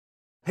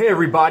Hey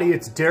everybody,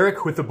 it's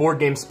Derek with the Board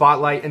Game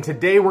Spotlight, and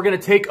today we're going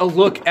to take a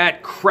look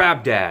at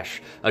Crab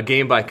Dash, a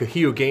game by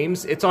Kuhio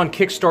Games. It's on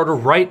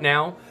Kickstarter right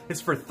now.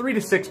 It's for 3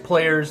 to 6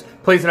 players,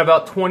 plays in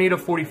about 20 to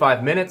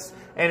 45 minutes,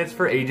 and it's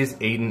for ages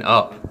 8 and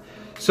up.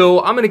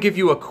 So I'm going to give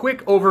you a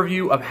quick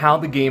overview of how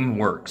the game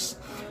works.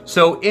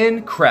 So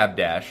in Crab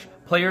Dash,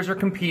 players are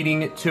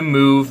competing to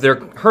move their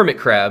hermit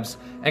crabs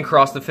and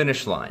cross the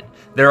finish line.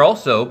 They're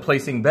also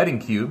placing betting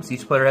cubes.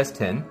 Each player has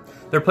 10.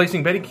 They're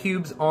placing betting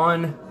cubes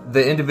on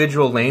the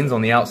individual lanes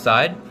on the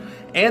outside,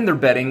 and they're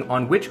betting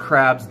on which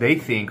crabs they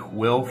think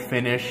will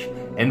finish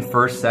in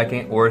first,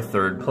 second, or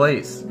third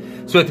place.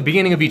 So at the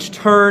beginning of each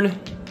turn,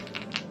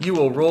 you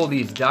will roll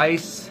these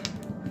dice,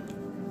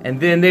 and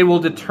then they will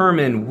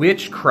determine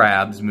which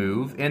crabs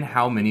move in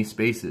how many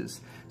spaces.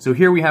 So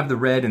here we have the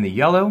red and the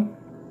yellow,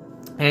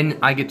 and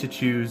I get to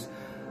choose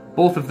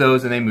both of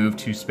those, and they move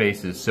 2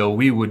 spaces. So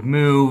we would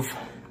move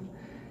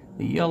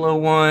the yellow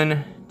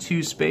one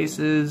 2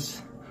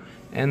 spaces,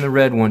 and the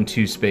red one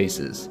 2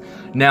 spaces.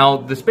 Now,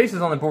 the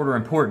spaces on the board are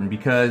important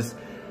because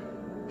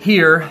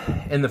here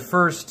in the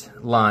first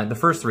line, the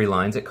first 3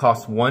 lines, it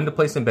costs 1 to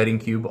place a betting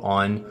cube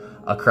on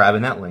a crab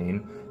in that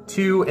lane,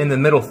 2 in the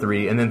middle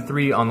 3, and then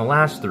 3 on the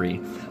last 3.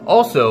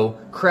 Also,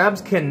 crabs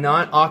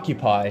cannot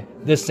occupy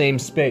the same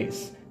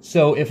space.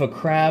 So if a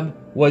crab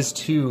was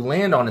to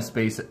land on a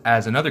space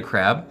as another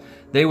crab,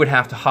 they would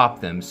have to hop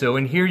them. So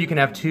in here you can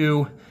have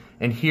 2,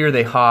 and here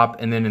they hop,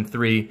 and then in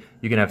 3,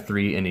 you can have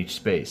 3 in each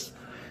space.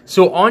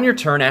 So on your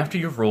turn, after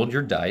you've rolled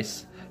your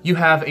dice, you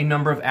have a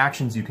number of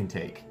actions you can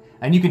take.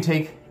 And you can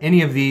take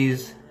any of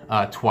these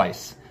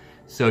twice.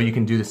 So you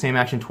can do the same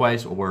action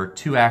twice, or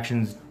 2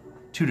 actions,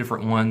 2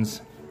 different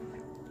ones.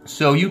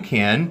 So you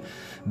can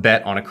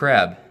bet on a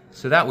crab.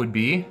 So that would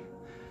be,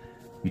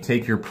 you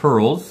take your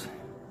pearls,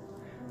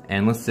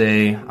 and let's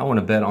say I want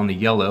to bet on the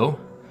yellow,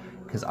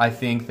 because I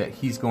think that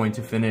he's going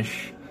to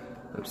finish,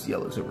 oops,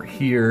 yellow's over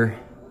here.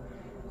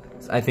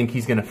 I think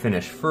he's going to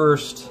finish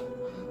first,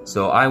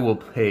 so I will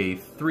pay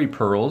 3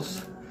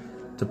 pearls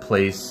to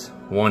place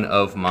one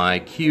of my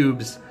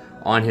cubes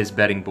on his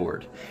betting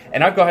board.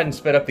 And I've go ahead and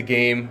sped up the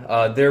game.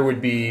 There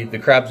would be, the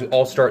crabs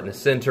all start in the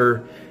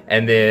center,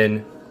 and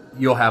then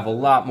you'll have a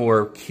lot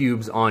more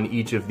cubes on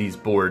each of these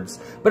boards.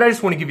 But I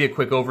just want to give you a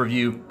quick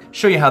overview,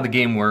 show you how the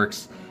game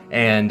works,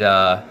 and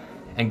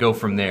go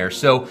from there.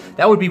 So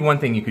that would be one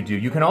thing you could do.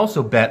 You can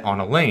also bet on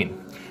a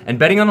lane. And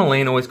betting on a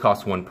lane always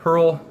costs 1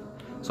 pearl.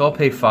 So I'll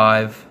pay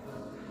 5,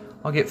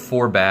 I'll get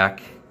 4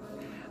 back,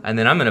 and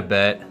then I'm gonna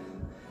bet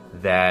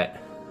that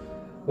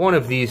one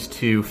of these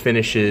 2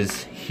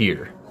 finishes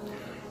here.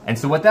 And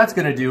so what that's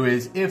gonna do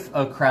is, if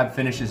a crab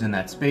finishes in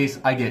that space,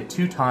 I get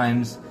 2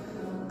 times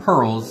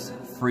pearls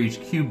for each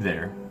cube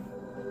there.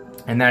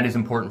 And that is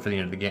important for the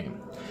end of the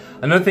game.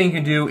 Another thing you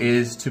can do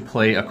is to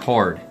play a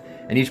card.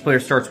 And each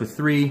player starts with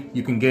 3.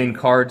 You can gain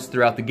cards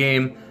throughout the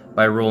game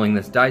by rolling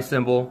this die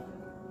symbol.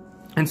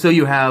 And so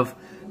you have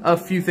a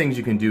few things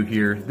you can do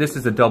here. This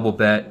is a double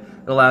bet.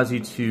 It allows you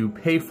to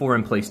pay for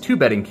and place 2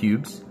 betting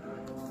cubes.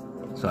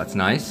 So that's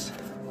nice.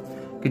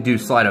 You could do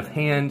sleight of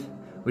hand,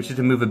 which is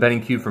to move a betting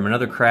cube from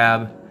another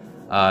crab.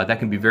 That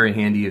can be very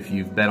handy if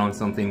you've bet on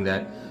something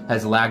that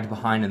has lagged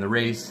behind in the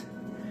race.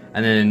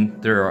 And then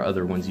there are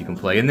other ones you can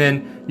play. And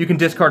then you can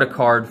discard a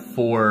card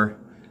for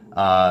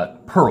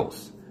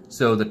pearls.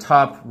 So the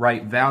top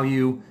right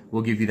value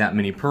will give you that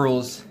many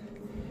pearls.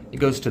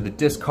 It goes to the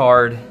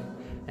discard,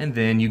 and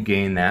then you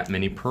gain that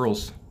many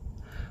pearls.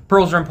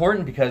 Pearls are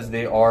important because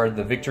they are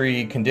the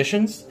victory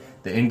conditions,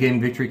 the in-game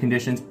victory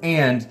conditions,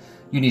 and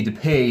you need to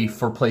pay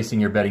for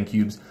placing your betting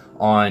cubes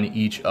on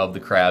each of the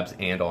crabs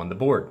and on the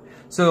board.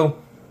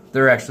 So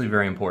they're actually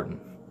very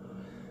important.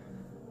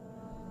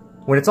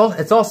 When it's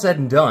all said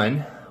and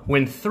done,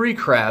 when 3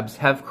 crabs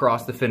have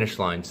crossed the finish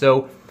line,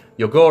 so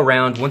you'll go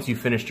around, once you've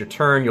finished your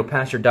turn, you'll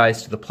pass your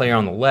dice to the player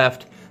on the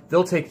left,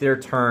 they'll take their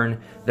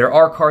turn. There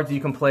are cards that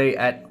you can play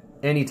at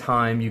any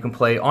time. You can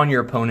play on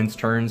your opponent's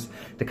turns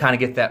to kind of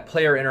get that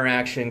player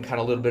interaction, kind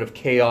of a little bit of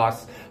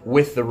chaos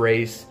with the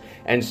race.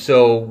 And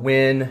so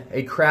when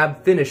a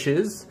crab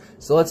finishes,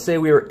 so let's say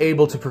we were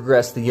able to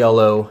progress the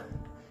yellow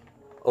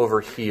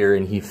over here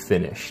and he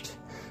finished.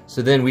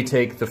 So then we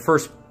take the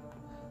first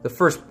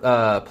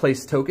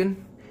place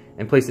token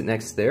and place it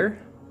next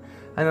there.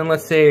 And then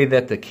let's say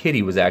that the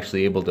kitty was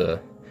actually able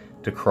to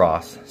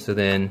cross. So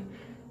then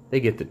they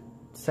get the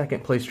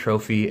 2nd place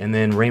trophy, and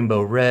then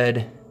Rainbow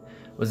Red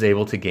was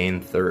able to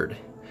gain 3rd.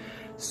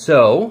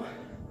 So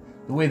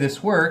the way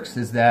this works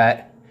is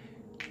that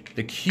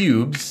the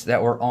cubes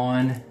that were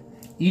on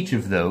each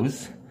of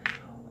those,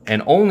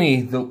 and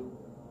only the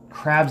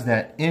crabs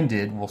that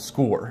ended, will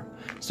score.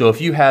 So if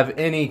you have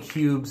any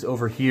cubes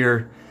over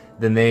here,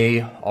 then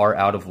they are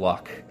out of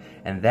luck,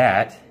 and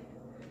that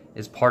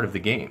is part of the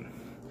game.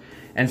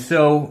 And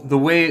so the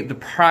way the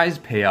prize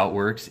payout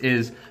works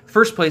is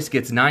first place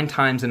gets 9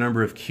 times the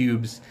number of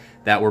cubes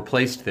that were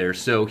placed there.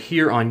 So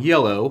here on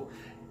yellow,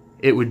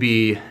 it would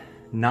be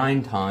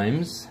 9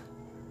 times,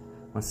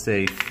 let's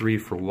say 3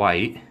 for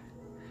white.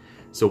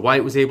 So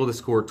white was able to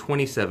score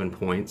 27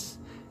 points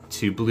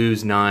to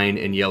blue's 9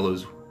 and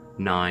yellow's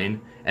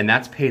 9, and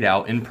that's paid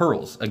out in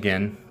pearls.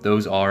 Again,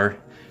 those are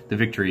the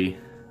victory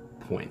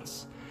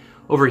points.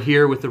 Over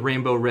here with the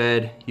rainbow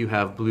red, you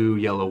have blue,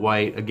 yellow,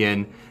 white.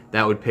 Again,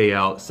 that would pay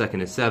out.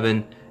 Second is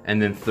 7,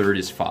 and then third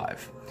is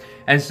 5.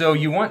 And so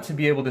you want to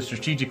be able to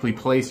strategically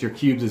place your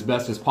cubes as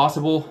best as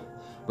possible,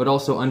 but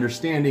also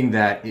understanding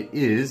that it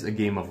is a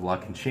game of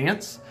luck and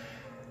chance,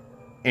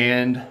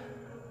 and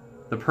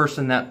the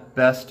person that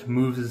best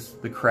moves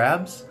the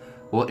crabs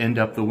will end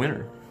up the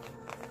winner.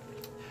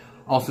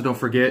 Also, don't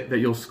forget that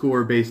you'll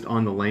score based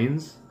on the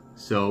lanes.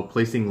 So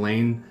placing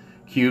lane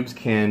cubes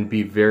can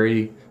be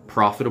very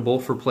profitable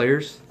for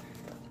players,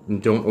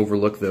 and don't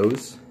overlook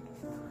those.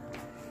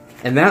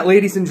 And that,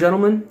 ladies and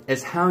gentlemen,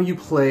 is how you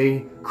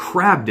play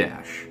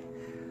Crabdash.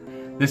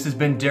 This has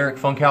been Derek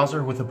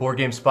Funkhauser with the Board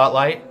Game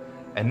Spotlight,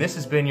 and this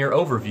has been your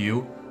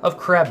overview of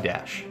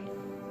Crabdash.